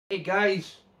Hey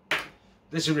guys,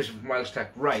 this is Richard from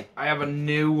WELSHYTECH. Right, I have a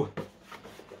new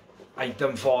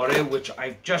item for you which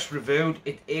I've just reviewed.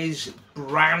 It is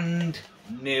brand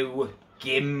new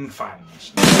GIM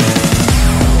fans.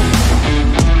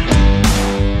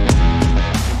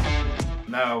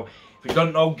 Now, if you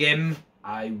don't know GIM,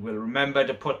 I will remember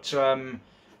to put some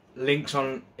links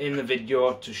in the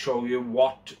video to show you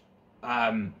what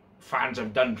fans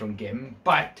I've done from GIM,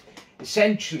 but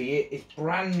essentially it's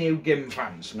brand new GIM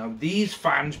fans. Now these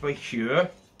fans by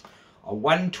here are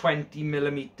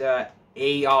 120mm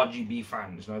ARGB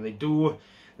fans. Now they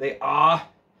are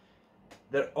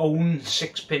their own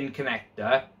 6-pin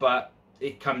connector, but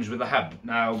it comes with a hub.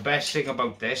 Now best thing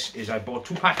about this is I bought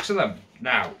 2 packs of them.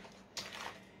 Now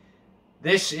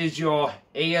this is your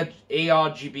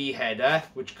ARGB header,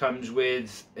 which comes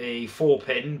with a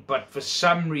 4-pin, but for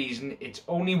some reason it's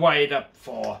only wired up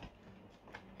for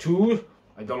 2.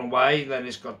 I don't know why. Then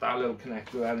it's got that little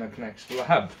connector there and that connects to the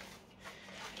hub.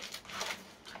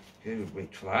 Okay, we'll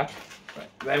wait for that. Right.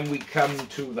 Then we come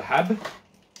to the hub,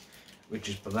 which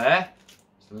is there.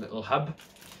 It's the little hub.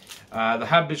 The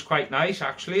hub is quite nice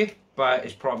actually, but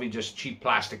it's probably just cheap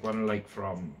plastic one like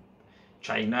from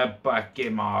China, but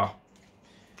GIM are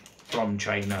from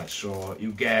China, so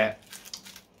you get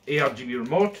ARGB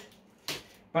remote.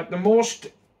 But the most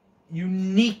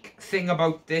unique thing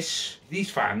about these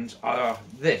fans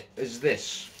is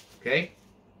this. Okay,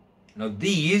 now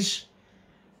these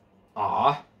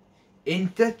are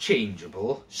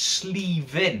interchangeable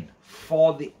sleeve-in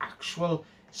for the actual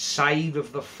side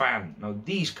of the fan. Now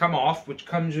these come off, which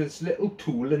comes with this little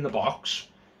tool in the box.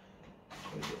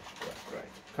 Right,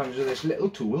 comes with this little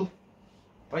tool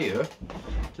by here.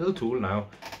 Little tool. Now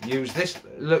use this.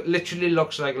 Literally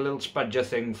looks like a little spudger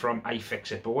thing from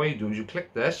iFixit, but what you do is you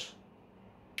click this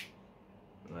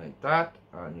like that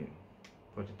and you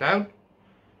put it down.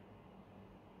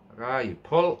 Okay, you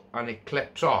pull and it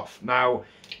clips off. Now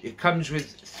it comes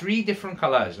with 3 different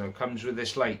colours. Now it comes with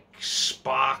this like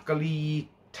sparkly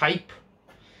type,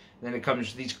 then it comes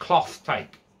with these cloth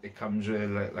type. It comes with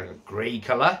like a grey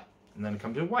colour, and then it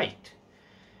comes with white.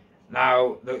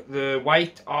 Now the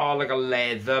white are like a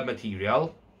leather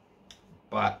material,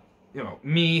 but you know,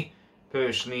 me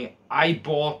personally, I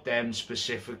bought them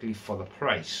specifically for the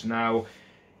price. Now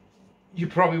you're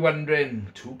probably wondering,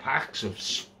 2 packs of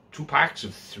 3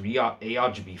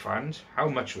 ARGB fans, how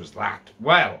much was that?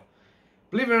 Well,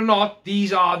 believe it or not,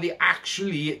 these are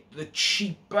actually the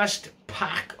cheapest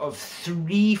pack of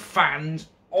 3 fans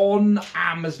on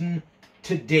Amazon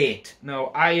to date.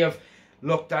 Now I have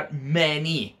looked at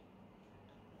many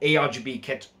ARGB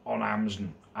kits on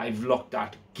Amazon. I've looked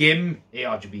at GIM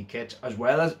ARGB kits, as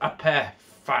well as Uphere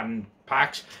fan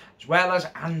packs, as well as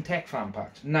Antec fan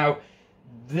packs. Now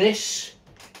this,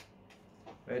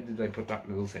 where did I put that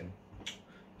little thing?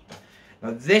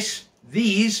 Now these,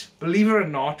 believe it or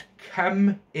not,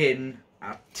 come in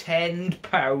at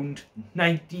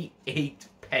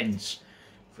 £10.98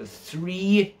 for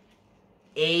 3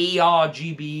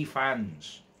 ARGB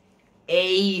fans.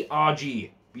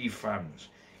 ARGB fans.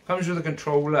 Comes with a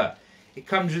controller. It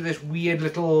comes with this weird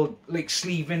little like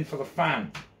sleeve-in for the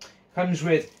fan. Comes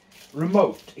with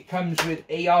remote. It comes with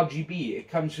ARGB. It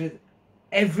comes with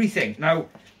everything. Now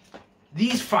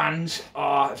these fans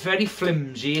are very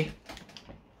flimsy.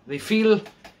 They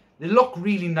look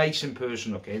really nice in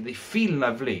person. Okay, they feel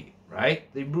lovely, right?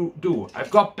 They do.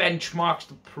 I've got benchmarks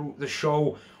to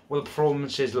show what the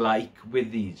performance is like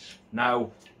with these.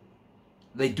 Now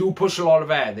they do push a lot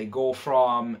of air. They go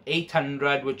from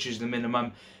 800, which is the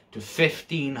minimum, to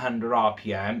 1500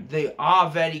 RPM. They are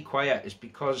very quiet. It's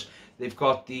because they've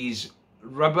got these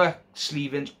rubber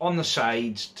sleeve-ins on the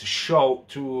sides to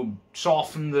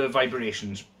soften the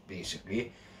vibrations,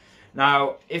 basically.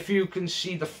 Now, if you can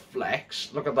see the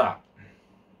flex, look at that.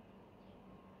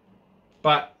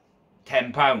 But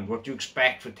 £10, what do you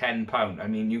expect for £10? I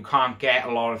mean, you can't get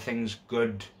a lot of things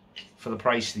good for the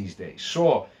price these days.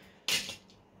 So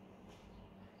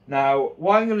now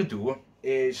what I'm going to do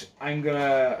is I'm going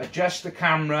to adjust the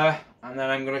camera, and then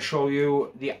I'm going to show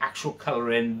you the actual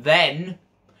colouring. Then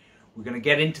we're going to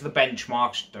get into the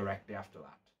benchmarks directly after that.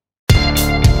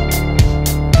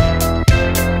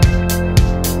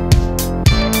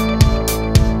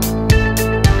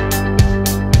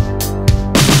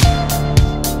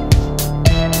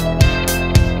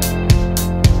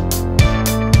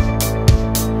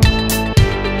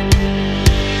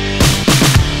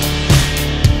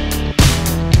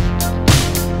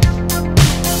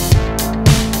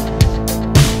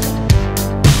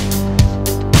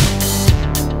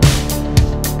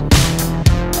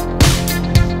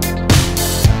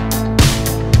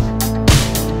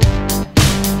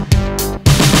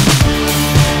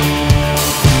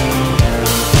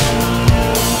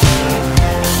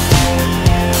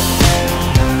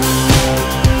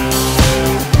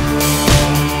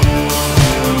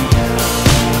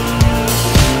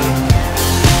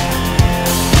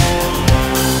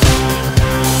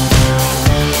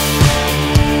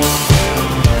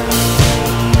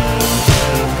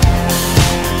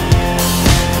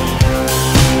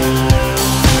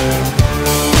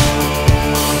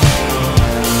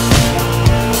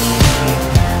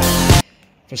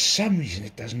 for some reason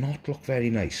it does not look very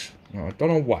nice. Now, I don't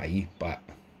know why, but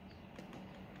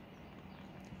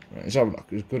let's have a look.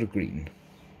 Let's go to green.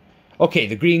 Okay,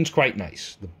 the green's quite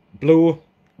nice. The blue,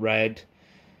 red,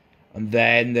 and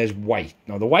then there's white.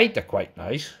 Now the white are quite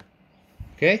nice.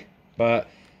 Okay, but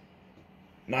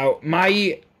now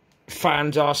my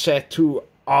fans are set to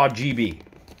RGB.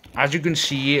 As you can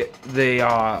see, they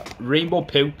are rainbow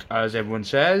pink, as everyone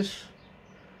says.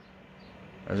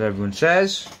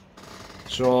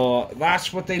 So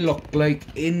that's what they look like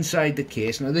inside the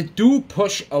case. Now they do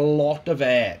push a lot of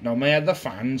air. Now my other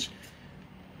fans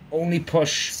only go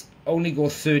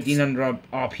 1300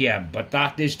 RPM, but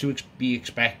that is to be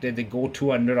expected. They go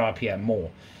 200 RPM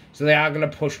more, so they are going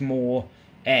to push more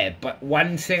air. But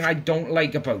one thing I don't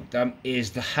like about them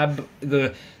is the hub,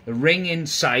 the ring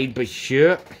inside, but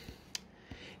here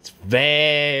it's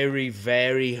very,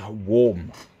 very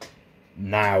warm.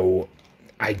 Now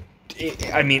I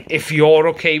mean, if you're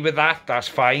okay with that, that's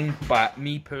fine, but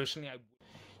me personally,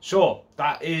 so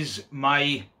that is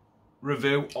my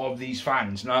review of these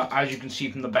fans. Now, as you can see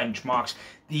from the benchmarks,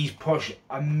 these push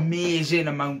amazing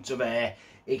amounts of air.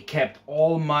 It kept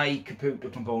all my computer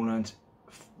components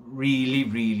really,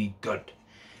 really good.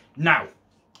 Now,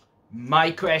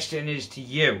 my question is to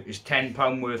you, is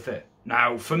 £10 worth it?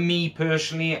 Now, for me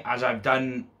personally, as I've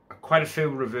done quite a few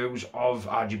reviews of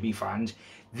RGB fans,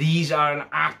 these are an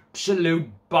absolute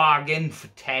bargain for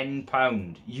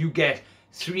 £10. You get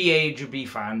 3 ARGB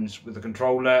fans with a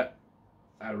controller,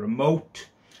 a remote,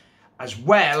 as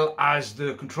well as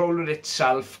the controller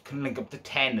itself can link up to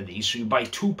 10 of these. So you buy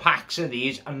 2 packs of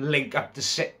these and link up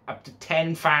to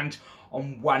 10 fans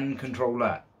on one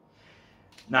controller.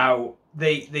 Now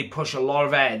they push a lot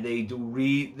of air.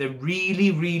 They're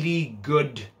really, really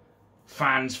good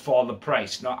fans for the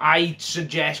price. Now I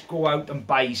suggest go out and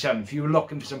buy some if you're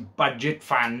looking for some budget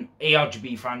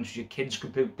ARGB fans for your kids'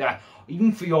 computer,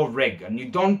 even for your rig, and you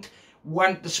don't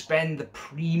want to spend the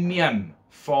premium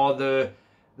for the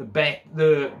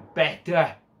better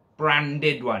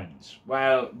branded ones.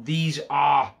 Well, these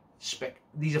are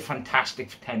fantastic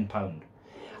for £10.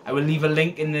 I will leave a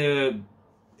link in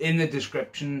the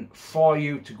description for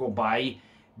you to go buy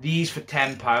these for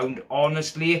 £10.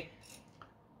 Honestly,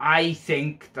 I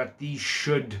think that these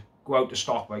should go out of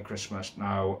stock by Christmas.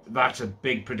 Now, that's a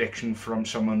big prediction from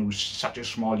someone who's such a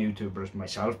small YouTuber as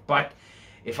myself, but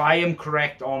if I am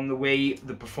correct on the way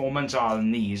the performance are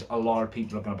in these, a lot of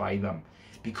people are going to buy them,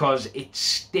 because it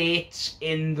states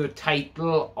in the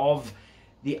title of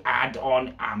the ad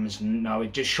on Amazon. Now,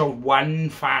 it just showed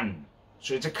 1 fan,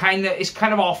 so it's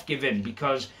kind of off-giving,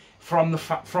 because from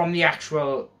the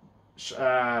actual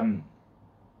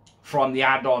from the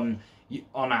ad on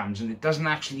Amazon, it doesn't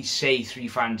actually say 3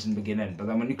 fans in the beginning, but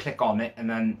then when you click on it and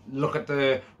then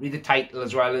read the title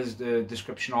as well as the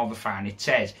description of the fan, it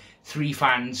says 3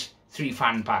 fans, 3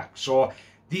 fan packs. So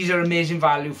these are amazing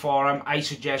value for them. I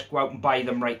suggest go out and buy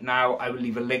them right now. I will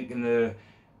leave a link in the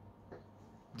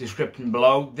description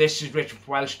below. This is Richard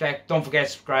from WELSHYTECH. Don't forget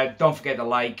to subscribe, don't forget to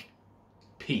like.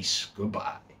 Peace.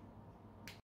 Goodbye.